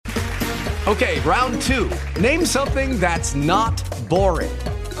Okay, round 2. Name something that's not boring.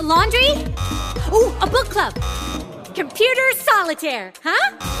 A laundry? Ooh, a book club. Computer solitaire,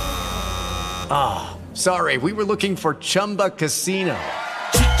 huh? Ah, sorry, we were looking for Chumba Casino.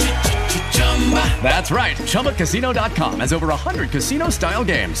 That's right, ChumbaCasino.com has over 100 casino-style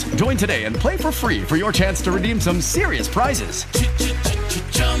games. Join today and play for free for your chance to redeem some serious prizes.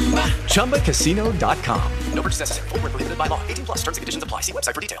 ChumbaCasino.com. No purchase necessary. Void where prohibited by law. 18 plus. Terms and conditions apply. See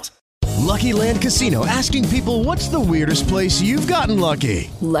website for details. Lucky Land Casino, asking people, what's the weirdest place you've gotten lucky?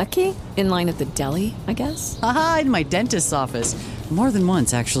 Lucky? In line at the deli, I guess? Aha, in my dentist's office. More than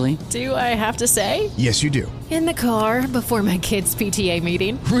once, actually. Do I have to say? Yes, you do. In the car before my kids' PTA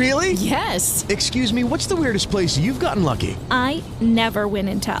meeting. Really? Yes. Excuse me, what's the weirdest place you've gotten lucky? I never win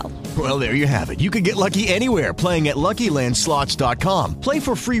and tell. Well, there you have it. You can get lucky anywhere, playing at LuckyLandSlots.com. Play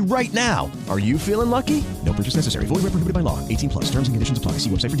for free right now. Are you feeling lucky? No purchase necessary. Void where prohibited by law. 18 plus. Terms and conditions apply. See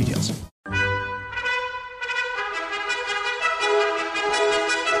website for details.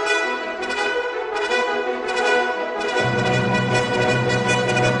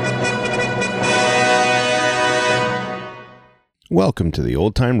 Welcome to the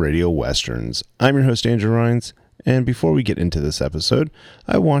Old Time Radio Westerns. I'm your host, Andrew Rhines, and before we get into this episode,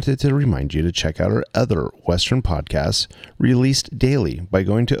 I wanted to remind you to check out our other Western podcasts released daily by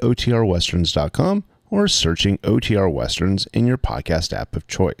going to otrwesterns.com or searching OTR Westerns in your podcast app of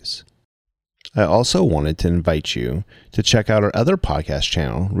choice. I also wanted to invite you to check out our other podcast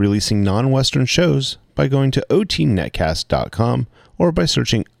channel releasing non-Western shows by going to otnetcast.com or by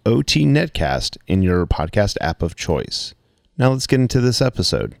searching OTNetcast in your podcast app of choice. Now let's get into this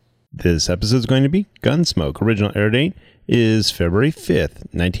episode. This episode is going to be Gunsmoke. Original air date is February 5th,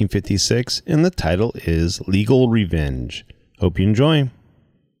 1956, and the title is Legal Revenge. Hope you enjoy.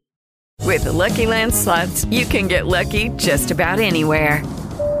 With the Lucky Land Slots, you can get lucky just about anywhere.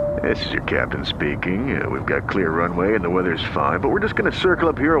 This is your captain speaking. We've got clear runway and the weather's fine, but we're just going to circle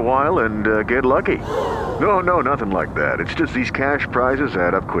up here a while and get lucky. No, nothing like that. It's just these cash prizes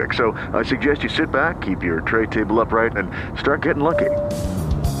add up quick. So I suggest you sit back, keep your tray table upright, and start getting lucky.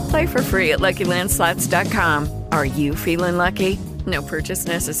 Play for free at LuckyLandSlots.com. Are you feeling lucky? No purchase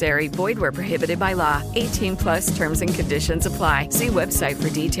necessary. Void where prohibited by law. 18 plus terms and conditions apply. See website for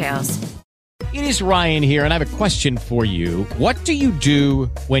details. It is Ryan here, and I have a question for you. What do you do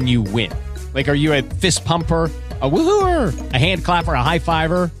when you win? Like, are you a fist pumper, a woohooer, a hand clapper, a high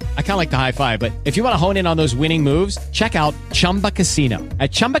fiver? I kind of like the high five, but if you want to hone in on those winning moves, check out Chumba Casino.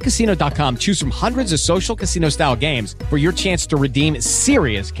 At ChumbaCasino.com, choose from hundreds of social casino-style games for your chance to redeem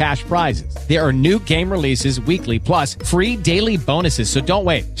serious cash prizes. There are new game releases weekly, plus free daily bonuses, so don't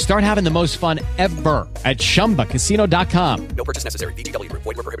wait. Start having the most fun ever at ChumbaCasino.com. No purchase necessary. VGW Group.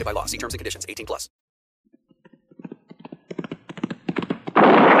 Void where prohibited by law. See terms and conditions. 18 plus.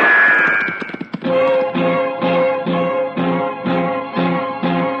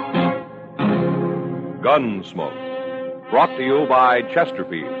 Gunsmoke, brought to you by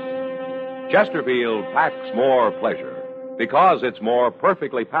Chesterfield. Chesterfield packs more pleasure because it's more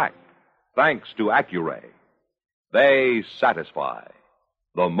perfectly packed, thanks to Accuray. They satisfy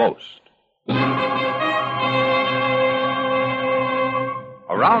the most.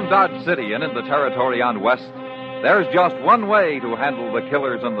 Around Dodge City and in the territory on West, there's just one way to handle the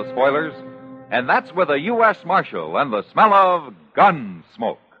killers and the spoilers, and that's with a U.S. Marshal and the smell of gun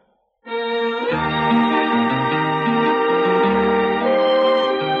smoke.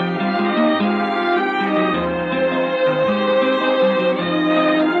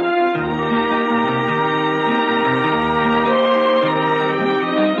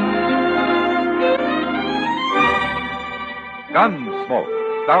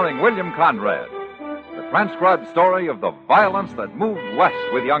 Gunsmoke, starring William Conrad. The transcribed story of the violence that moved west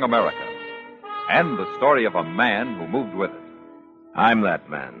with young America. And the story of a man who moved with it. I'm that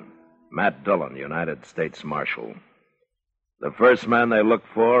man, Matt Dillon, United States Marshal. The first man they look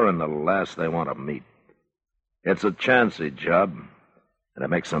for and the last they want to meet. It's a chancy job, and it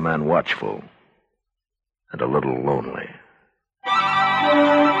makes a man watchful and a little lonely.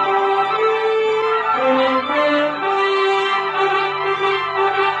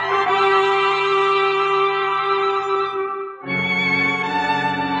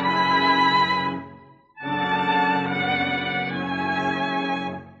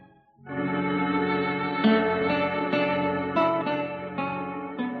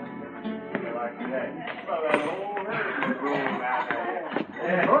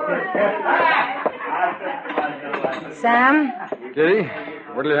 Sam? Kitty,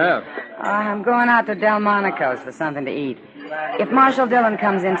 what'll you have? I'm going out to Delmonico's for something to eat. If Marshal Dillon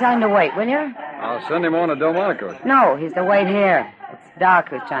comes in, tell him to wait, will you? I'll send him on to Delmonico's. No, he's to wait here. It's Doc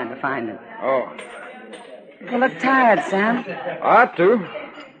who's trying to find him. Oh. You look tired, Sam. I ought to.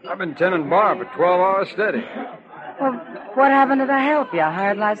 I've been tending bar for 12 hours steady. Well, what happened to the help you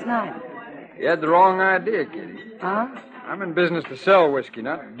hired last night? You had the wrong idea, Kitty. Huh? I'm in business to sell whiskey,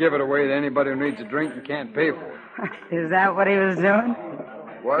 not to give it away to anybody who needs a drink and can't pay for it. Is that what he was doing?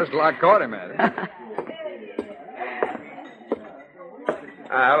 Was till I caught him at it.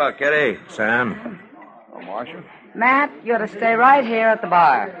 Hello, Kitty. Sam. Oh, Marshal. Matt, you ought to stay right here at the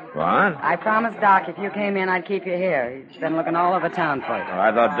bar. What? I promised Doc if you came in, I'd keep you here. He's been looking all over town for you. Oh,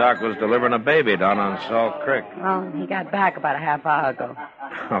 I thought Doc was delivering a baby down on Salt Creek. Well, he got back about a half hour ago.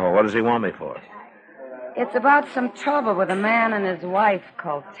 Oh, what does he want me for? It's about some trouble with a man and his wife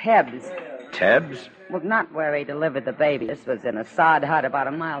called Tebbs. Tebbs? Well, not where he delivered the baby. This was in a sod hut about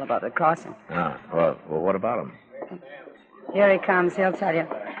a mile above the crossing. Ah, well, what about him? Here he comes. He'll tell you.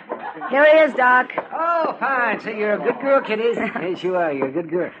 Here he is, Doc. Oh, fine. So you're a good girl, Kitty. Yes, you are. You're a good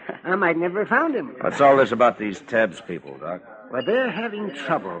girl. I might never have found him. What's all this about these Tebbs people, Doc? Well, they're having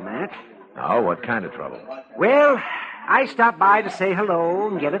trouble, Matt. Oh, what kind of trouble? Well, I stopped by to say hello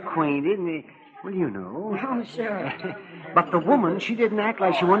and get acquainted. And, well, you know. Oh, sure. But the woman, she didn't act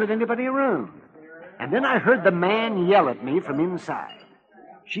like she wanted anybody around. And then I heard the man yell at me from inside.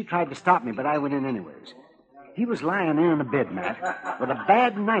 She tried to stop me, but I went in anyways. He was lying there in a bed, Matt, with a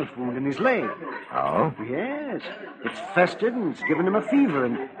bad knife wound in his leg. Oh? Yes. It's festered and it's given him a fever,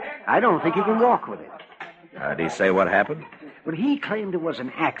 and I don't think he can walk with it. Did he say what happened? Well, he claimed it was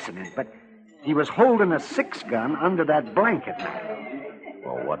an accident, but he was holding a 6-gun under that blanket, Matt.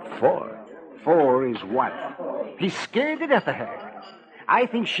 Well, what for? For his wife. He's scared to death of her. I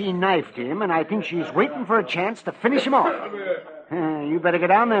think she knifed him, and I think she's waiting for a chance to finish him off. You better get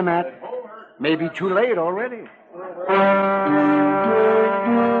down there, Matt. Maybe too late already.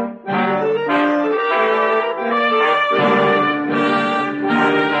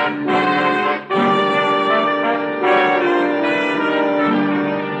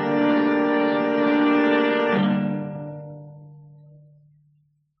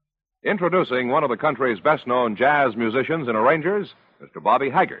 Introducing one of the country's best-known jazz musicians and arrangers, Mr. Bobby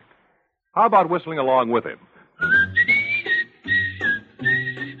Haggart. How about whistling along with him?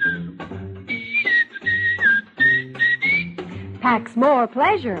 Packs more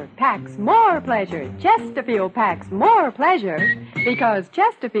pleasure, packs more pleasure. Chesterfield packs more pleasure because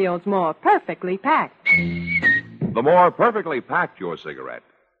Chesterfield's more perfectly packed. The more perfectly packed your cigarette,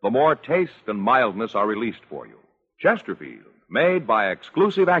 the more taste and mildness are released for you. Chesterfield, made by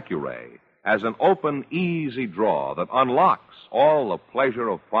exclusive Accuray, has an open, easy draw that unlocks all the pleasure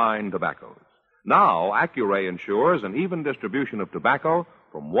of fine tobaccos. Now, Accuray ensures an even distribution of tobacco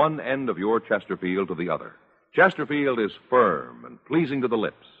from one end of your Chesterfield to the other. Chesterfield is firm and pleasing to the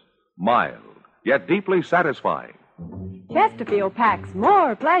lips, mild, yet deeply satisfying. Chesterfield packs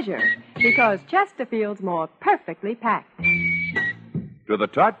more pleasure because Chesterfield's more perfectly packed. To the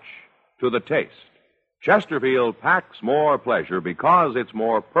touch, to the taste, Chesterfield packs more pleasure because it's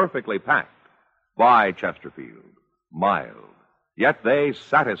more perfectly packed. By Chesterfield, mild, yet they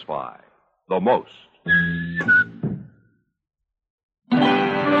satisfy the most.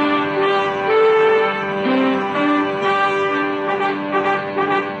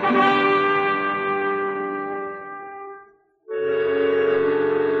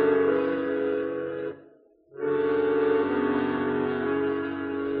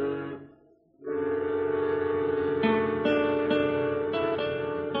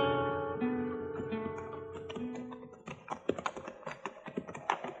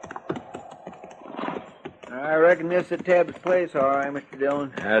 I reckon this is Tebbs' place, all right, Mr.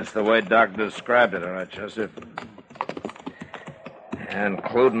 Dillon. That's the way Doc described it, all right, Chester.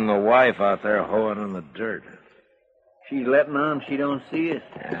 Including the wife out there hoeing in the dirt. She's letting on she don't see us.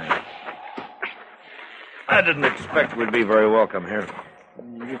 Yeah. I didn't expect we'd be very welcome here.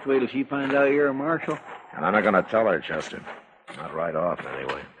 Just wait till she finds out you're a marshal. And I'm not going to tell her, Chester. Not right off,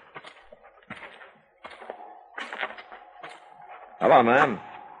 anyway. Hello, ma'am.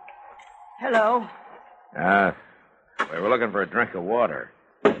 Hello. We were looking for a drink of water.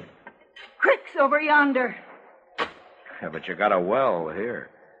 Crick's over yonder. Yeah, but you got a well here.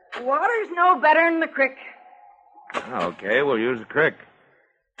 Water's no better than the crick. Okay, we'll use the creek.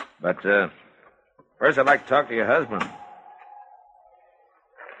 But, first I'd like to talk to your husband.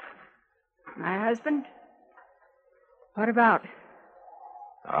 My husband? What about?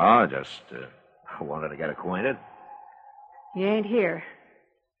 Oh, just, I wanted to get acquainted. He ain't here.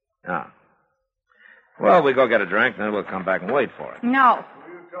 Oh. Well, we go get a drink, then we'll come back and wait for it. No.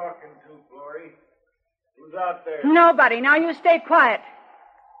 Who you talking to, Florrie? Who's out there? Nobody. Now you stay quiet.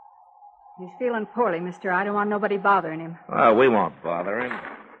 He's feeling poorly, mister. I don't want nobody bothering him. Well, we won't bother him.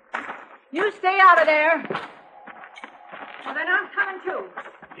 You stay out of there. Well, then I'm coming too.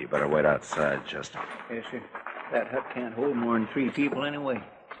 You better wait outside, Chester. Yes, sir. That hut can't hold more than 3 people anyway.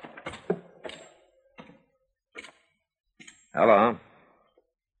 Hello.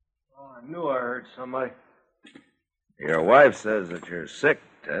 Oh, I knew I heard somebody. Your wife says that you're sick,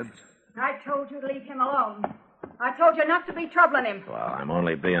 Ted. I told you to leave him alone. I told you not to be troubling him. Well, I'm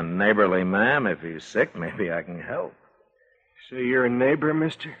only being neighborly, ma'am. If he's sick, maybe I can help. So you're a neighbor,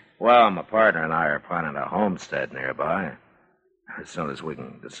 mister? Well, my partner and I are planning a homestead nearby. As soon as we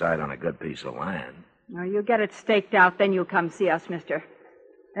can decide on a good piece of land. Now, you get it staked out, then you come see us, mister.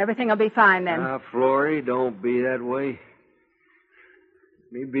 Everything will be fine then. Ah, Florrie, don't be that way.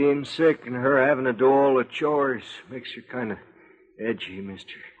 Me being sick and her having to do all the chores makes her kind of edgy,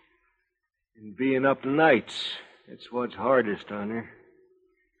 mister. And being up nights, it's what's hardest on her.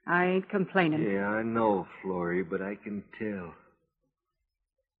 I ain't complaining. Yeah, I know, Florrie, but I can tell.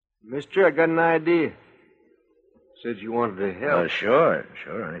 Mister, I got an idea. Said you wanted to help. Sure.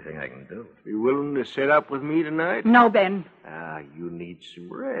 Anything I can do. You willing to sit up with me tonight? No, Ben. Ah, you need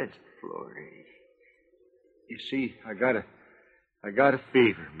some rest, Florrie. You see, I got a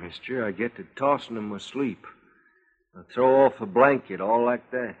fever, mister. I get to tossing in my sleep. I throw off a blanket, all like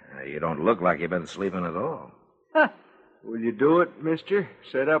that. You don't look like you've been sleeping at all. Huh. Will you do it, mister?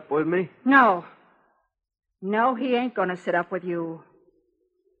 Sit up with me? No. No, he ain't going to sit up with you.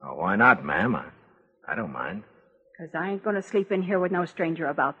 Oh, why not, ma'am? I don't mind. Because I ain't going to sleep in here with no stranger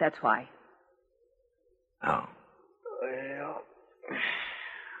about, that's why. Oh. Well,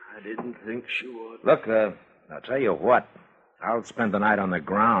 I didn't think she would. Look, I'll tell you what. I'll spend the night on the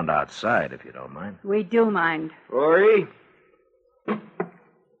ground outside, if you don't mind. We do mind. Rory,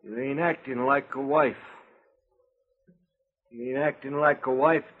 you ain't acting like a wife. You ain't acting like a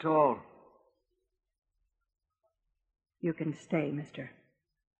wife at all. You can stay, mister.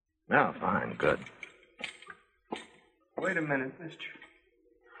 No, fine, good. Wait a minute, mister.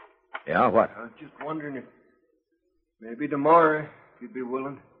 Yeah, what? I was just wondering if maybe tomorrow, if you'd be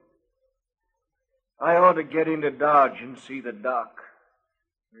willing. I ought to get into Dodge and see the doc.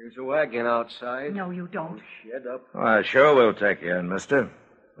 There's a wagon outside. No, you don't. Oh, shut up. Well, sure we'll take you in, mister.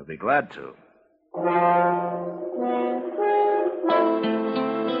 We'll be glad to.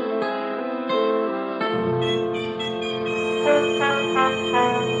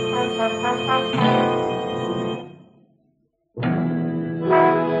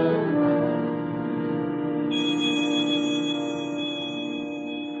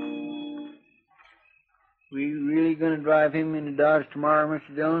 We really going to drive him into Dodge tomorrow,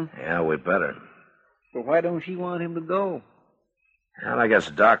 Mr. Dillon? Yeah, we better. But why don't she want him to go? Well, I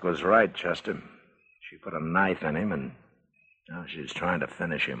guess Doc was right, Chester. She put a knife in him, and now she's trying to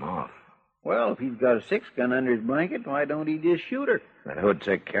finish him off. Well, if he's got a 6-gun under his blanket, why don't he just shoot her? Then who'd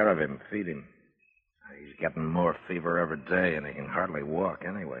take care of him, feed him? He's getting more fever every day, and he can hardly walk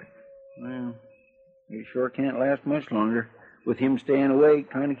anyway. Well, he sure can't last much longer, with him staying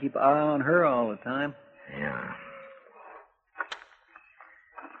awake, trying to keep an eye on her all the time. Yeah.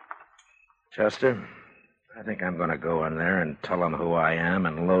 Chester, I think I'm going to go in there and tell him who I am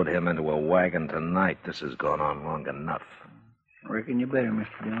and load him into a wagon tonight. This has gone on long enough. I reckon you better,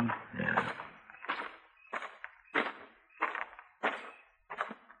 Mr. Dillon. Yeah.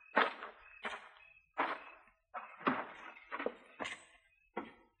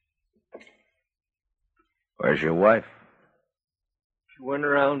 Where's your wife? She went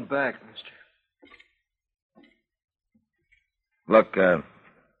around back, mister. Look,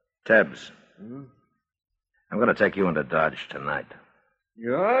 Tebbs. I'm going to take you into Dodge tonight.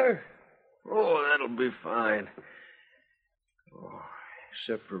 You are? Oh, that'll be fine. Oh,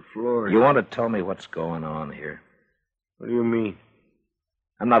 except for Florrie. You want to tell me what's going on here? What do you mean?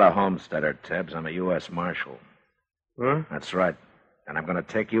 I'm not a homesteader, Tebbs. I'm a U.S. Marshal. Huh? That's right. And I'm going to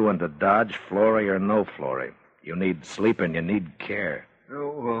take you into Dodge, Florrie or no Florrie. You need sleep and you need care.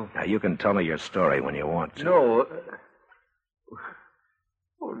 Oh, well. Now, you can tell me your story when you want to. No.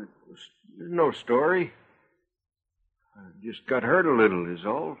 There's no story. I just got hurt a little, is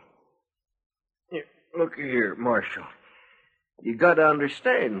all. Here, look here, Marshal. You got to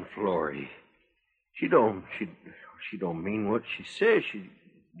understand, Florrie. She don't mean what she says. She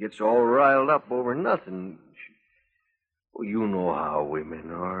gets all riled up over nothing. Well, you know how women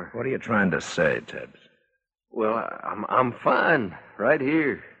are. What are you trying to say, Tebbs? Well, I'm fine right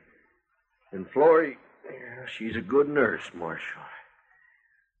here. And Florrie, she's a good nurse, Marshal.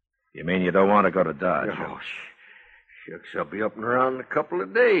 You mean you don't want to go to Dodge? Oh, shucks, I'll be up and around in a couple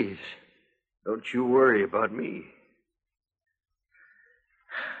of days. Don't you worry about me.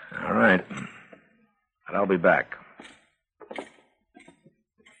 All right. But I'll be back.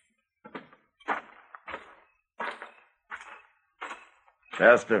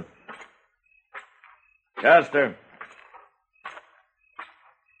 Chester. Chester.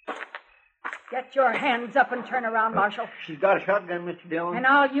 Get your hands up and turn around, Marshal. She's got a shotgun, Mr. Dillon. And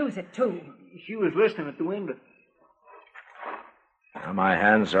I'll use it, too. She was listening at the window. Now my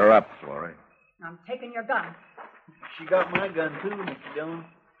hands are up, Florrie. I'm taking your gun. She got my gun, too, Mr. Dillon.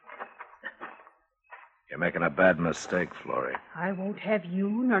 You're making a bad mistake, Florrie. I won't have you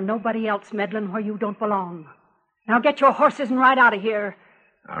nor nobody else meddling where you don't belong. Now get your horses and ride out of here.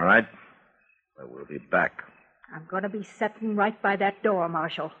 All right. But we'll be back. I'm going to be sitting right by that door,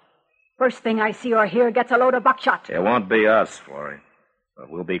 Marshal. First thing I see or hear gets a load of buckshot. It won't be us, Florrie. But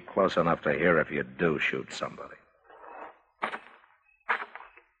we'll be close enough to hear if you do shoot somebody.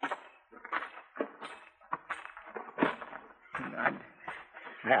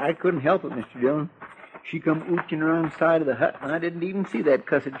 I couldn't help it, Mr. Dillon. She come ooching around the side of the hut, and I didn't even see that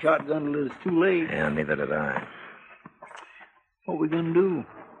cussed shotgun until it was too late. Yeah, neither did I. What we gonna do?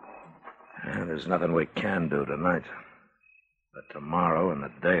 Yeah, there's nothing we can do tonight. But tomorrow in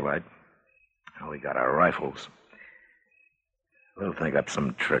the daylight, we got our rifles. We'll think up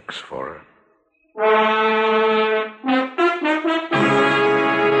some tricks for her.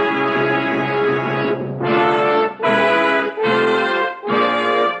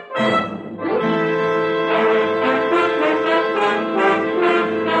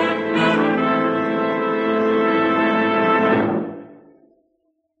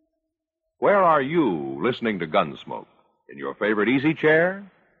 Where are you listening to Gunsmoke? In your favorite easy chair?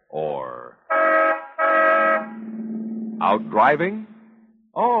 Or out driving?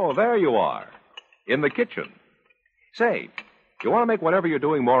 Oh, there you are. In the kitchen. Say, you want to make whatever you're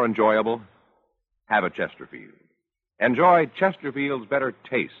doing more enjoyable? Have a Chesterfield. Enjoy Chesterfield's better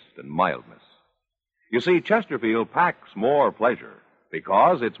taste and mildness. You see, Chesterfield packs more pleasure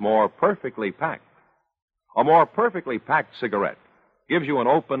because it's more perfectly packed. A more perfectly packed cigarette gives you an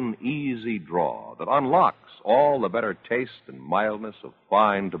open, easy draw that unlocks all the better taste and mildness of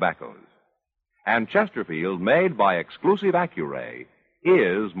fine tobaccos. And Chesterfield, made by exclusive Accuray,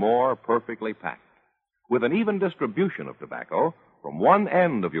 is more perfectly packed, with an even distribution of tobacco from one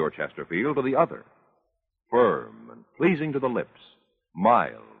end of your Chesterfield to the other. Firm and pleasing to the lips,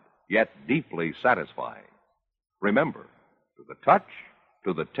 mild, yet deeply satisfying. Remember, to the touch,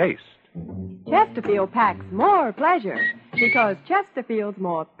 to the taste. Chesterfield packs more pleasure because Chesterfield's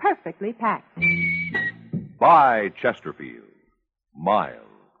more perfectly packed. Buy Chesterfield. Mild,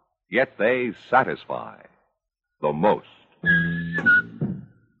 yet they satisfy the most.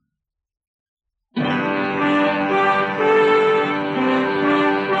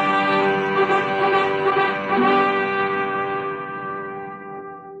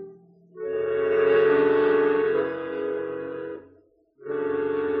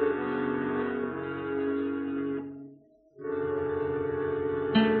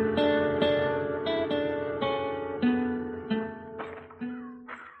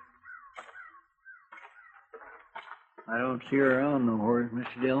 I don't see her around nowhere,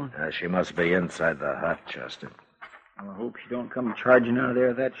 Mr. Dillon. She must be inside the hut, Chester. Well, I hope she don't come charging out of there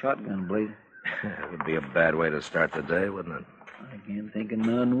with that shotgun blade. It would be a bad way to start the day, wouldn't it? I can't think of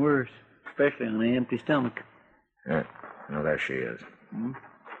none worse, especially on an empty stomach. Yeah. No, there she is. Hmm?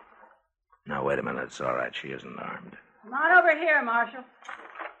 Now, wait a minute. It's all right. She isn't armed. Come on over here, Marshal.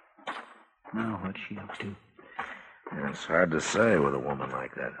 Now, what's she up to? Yeah, it's hard to say with a woman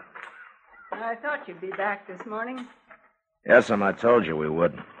like that. I thought you'd be back this morning. Yes, I told you we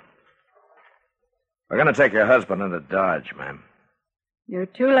would. We're going to take your husband into Dodge, ma'am. You're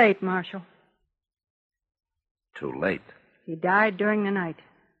too late, Marshal. Too late. He died during the night.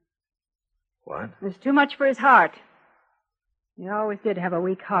 What? It was too much for his heart. He always did have a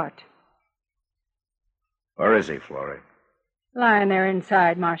weak heart. Where is he, Florrie? Lying there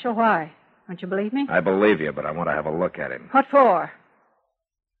inside, Marshal. Why? Don't you believe me? I believe you, but I want to have a look at him. What for?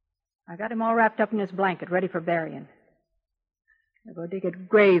 I got him all wrapped up in his blanket, ready for burying. I'll go dig a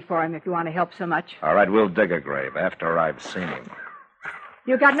grave for him if you want to help so much. All right, we'll dig a grave after I've seen him.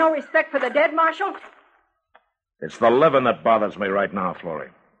 You got no respect for the dead, Marshal? It's the living that bothers me right now,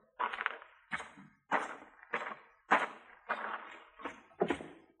 Florrie.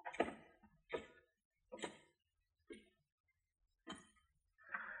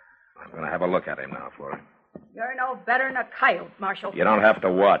 I'm going to have a look at him now, Florrie. You're no better than a coyote, Marshal. You don't have to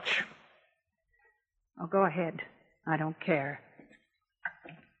watch. Oh, go ahead. I don't care.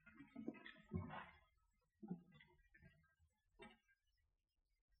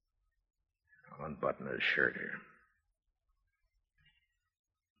 I'll unbutton his shirt here.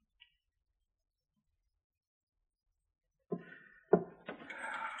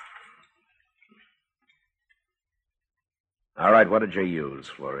 All right, what did you use,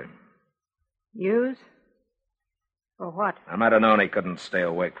 Florrie? Use? For what? I might have known he couldn't stay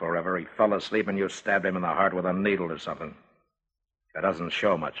awake forever. He fell asleep and you stabbed him in the heart with a needle or something. That doesn't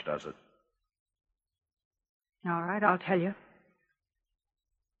show much, does it? All right, I'll tell you.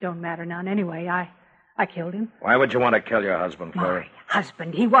 Don't matter none anyway. I killed him. Why would you want to kill your husband, Florrie? My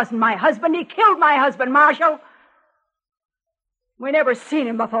husband? He wasn't my husband. He killed my husband, Marshal. We never seen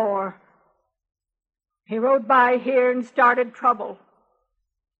him before. He rode by here and started trouble.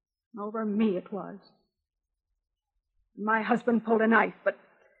 Over me it was. My husband pulled a knife, but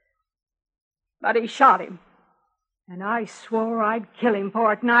he shot him. And I swore I'd kill him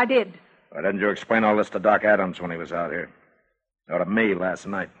for it, and I did. Why didn't you explain all this to Doc Adams when he was out here? Or to me last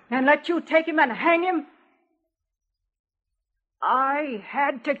night? And let you take him and hang him? I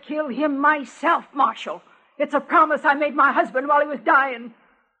had to kill him myself, Marshal. It's a promise I made my husband while he was dying.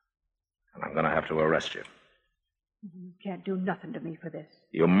 And I'm going to have to arrest you. You can't do nothing to me for this.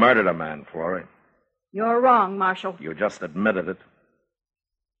 You murdered a man, Florrie. You're wrong, Marshal. You just admitted it.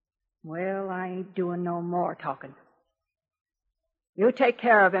 Well, I ain't doing no more talking. You take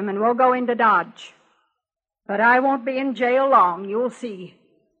care of him, and we'll go into Dodge. But I won't be in jail long, you'll see.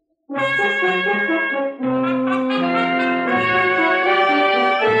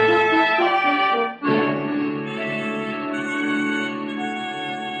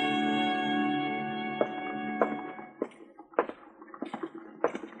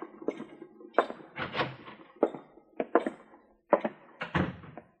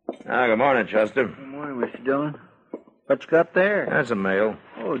 Good morning, Chester. Good morning, Mr. Dillon. What you got there? That's a mail.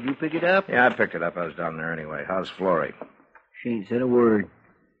 Oh, did you pick it up? Yeah, I picked it up. I was down there anyway. How's Florrie? She ain't said a word.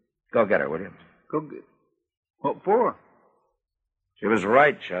 Go get her, will you? Go get... What for? She was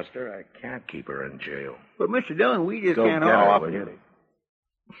right, Chester. I can't keep her in jail. But, Mr. Dillon, we just Go can't get her, haul off... will you?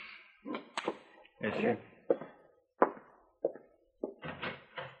 Yes, sir.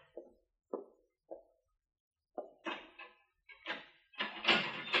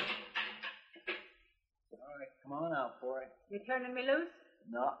 Come on out, boy. You turning me loose?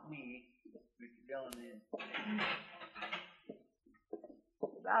 Not me. Mr. Dillon is.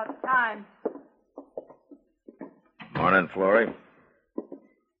 About time. Morning, Florrie.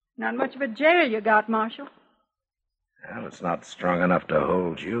 Not much of a jail you got, Marshal. Well, it's not strong enough to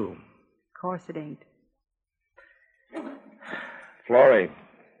hold you. Of course it ain't. Florrie,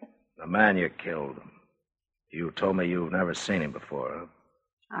 the man you killed, you told me you've never seen him before, huh?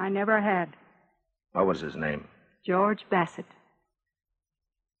 I never had. What was his name? George Bassett.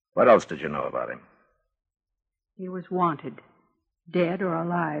 What else did you know about him? He was wanted. Dead or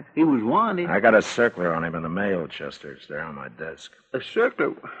alive. He was wanted? I got a circular on him in the mail, Chester. It's there on my desk. A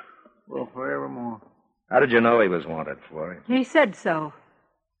circular? Well, forevermore. How did you know he was wanted, Florrie? He said so.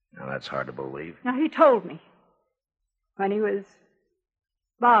 Now, that's hard to believe. Now, he told me. When he was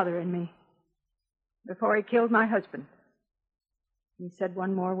bothering me. Before he killed my husband. He said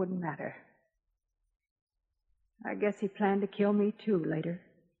one more wouldn't matter. I guess he planned to kill me, too, later.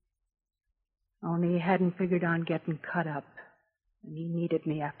 Only he hadn't figured on getting cut up. And he needed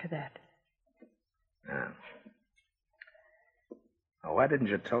me after that. Yeah. Oh, why didn't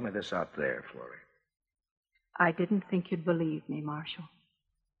you tell me this out there, Florrie? I didn't think you'd believe me, Marshal.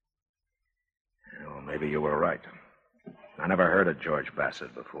 Well, maybe you were right. I never heard of George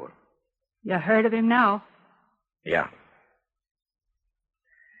Bassett before. You heard of him now? Yeah.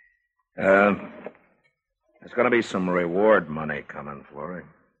 There's going to be some reward money coming, Florrie.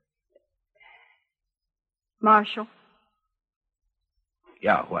 Marshal?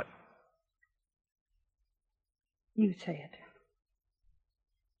 Yeah, what? You say it.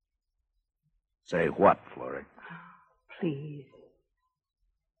 Say what, Florrie? Please.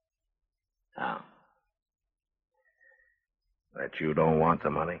 Now. That you don't want the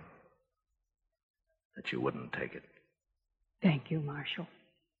money? That you wouldn't take it? Thank you, Marshal.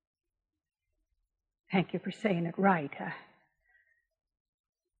 Thank you for saying it right.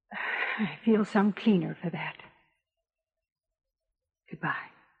 I feel some cleaner for that. Goodbye.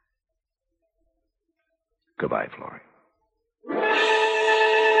 Goodbye, Florrie.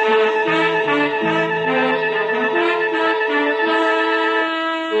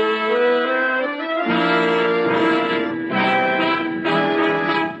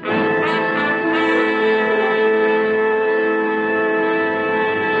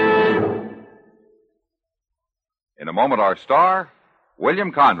 In a moment, our star,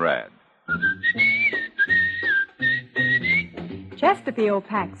 William Conrad. Chesterfield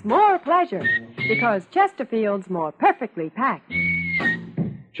packs more pleasure because Chesterfield's more perfectly packed.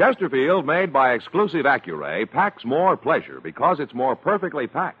 Chesterfield, made by exclusive Accuray, packs more pleasure because it's more perfectly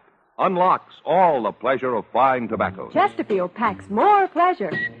packed. unlocks all the pleasure of fine tobacco. Chesterfield packs more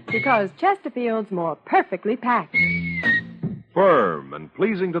pleasure because Chesterfield's more perfectly packed. Firm and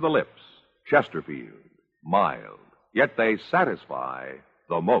pleasing to the lips, Chesterfield. Mild, yet they satisfy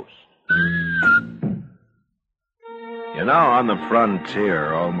the most. You know, on the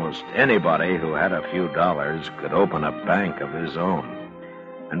frontier, almost anybody who had a few dollars could open a bank of his own.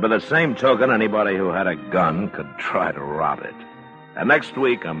 And by the same token, anybody who had a gun could try to rob it. And next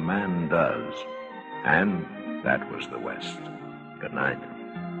week, a man does. And that was the West. Good night.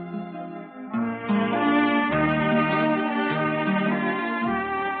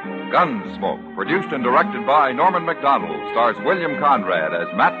 Gunsmoke, produced and directed by Norman MacDonald, stars William Conrad as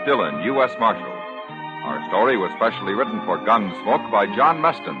Matt Dillon, U.S. Marshal. Our story was specially written for Gunsmoke by John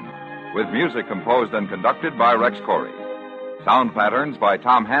Meston, with music composed and conducted by Rex Corey. Sound patterns by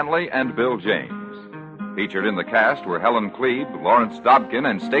Tom Hanley and Bill James. Featured in the cast were Helen Klebe, Lawrence Dobkin,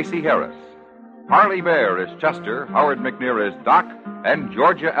 and Stacey Harris. Harley Bear is Chester, Howard McNear is Doc, and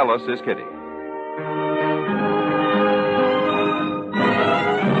Georgia Ellis is Kitty.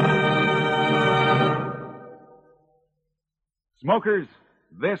 Smokers,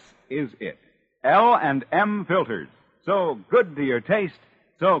 this is it. L&M filters. So good to your taste,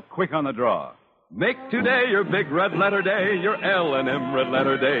 so quick on the draw. Make today your big red letter day, your L&M red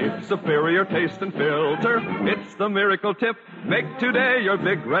letter day. Superior taste and filter, it's the miracle tip. Make today your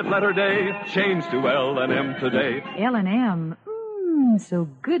big red letter day. Change to L&M today. L&M, so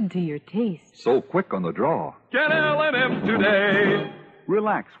good to your taste. So quick on the draw. Get L&M today.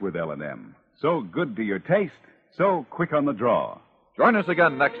 Relax with L&M. So good to your taste, so quick on the draw. Join us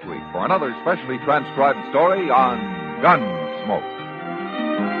again next week for another specially transcribed story on Gunsmoke.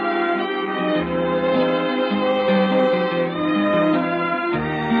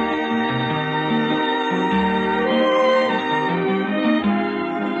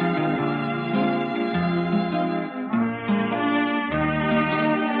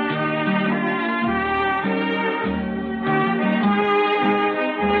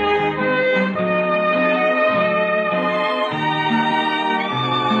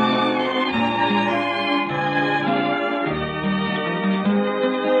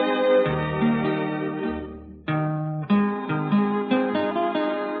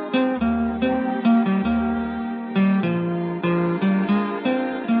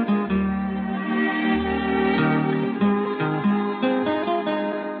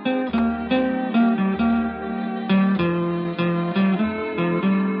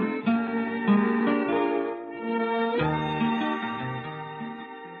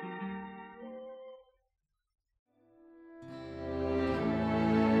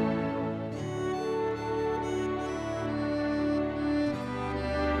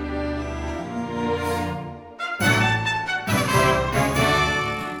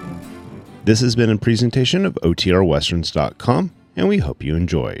 This has been a presentation of OTRWesterns.com, and we hope you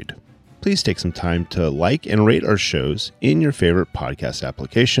enjoyed. Please take some time to like and rate our shows in your favorite podcast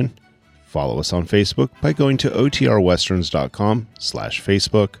application. Follow us on Facebook by going to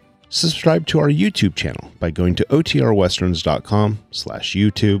OTRWesterns.com/Facebook. Subscribe to our YouTube channel by going to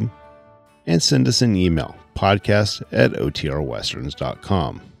OTRWesterns.com/YouTube. And send us an email,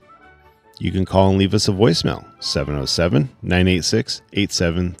 podcast@OTRWesterns.com. You can call and leave us a voicemail,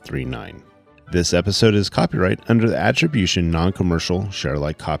 707-986-8739. This episode is copyright under the Attribution Non-Commercial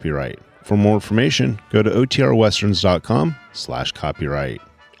Share-alike copyright. For more information, go to OTRWesterns.com/copyright.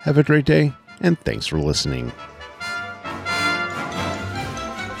 Have a great day, and thanks for listening.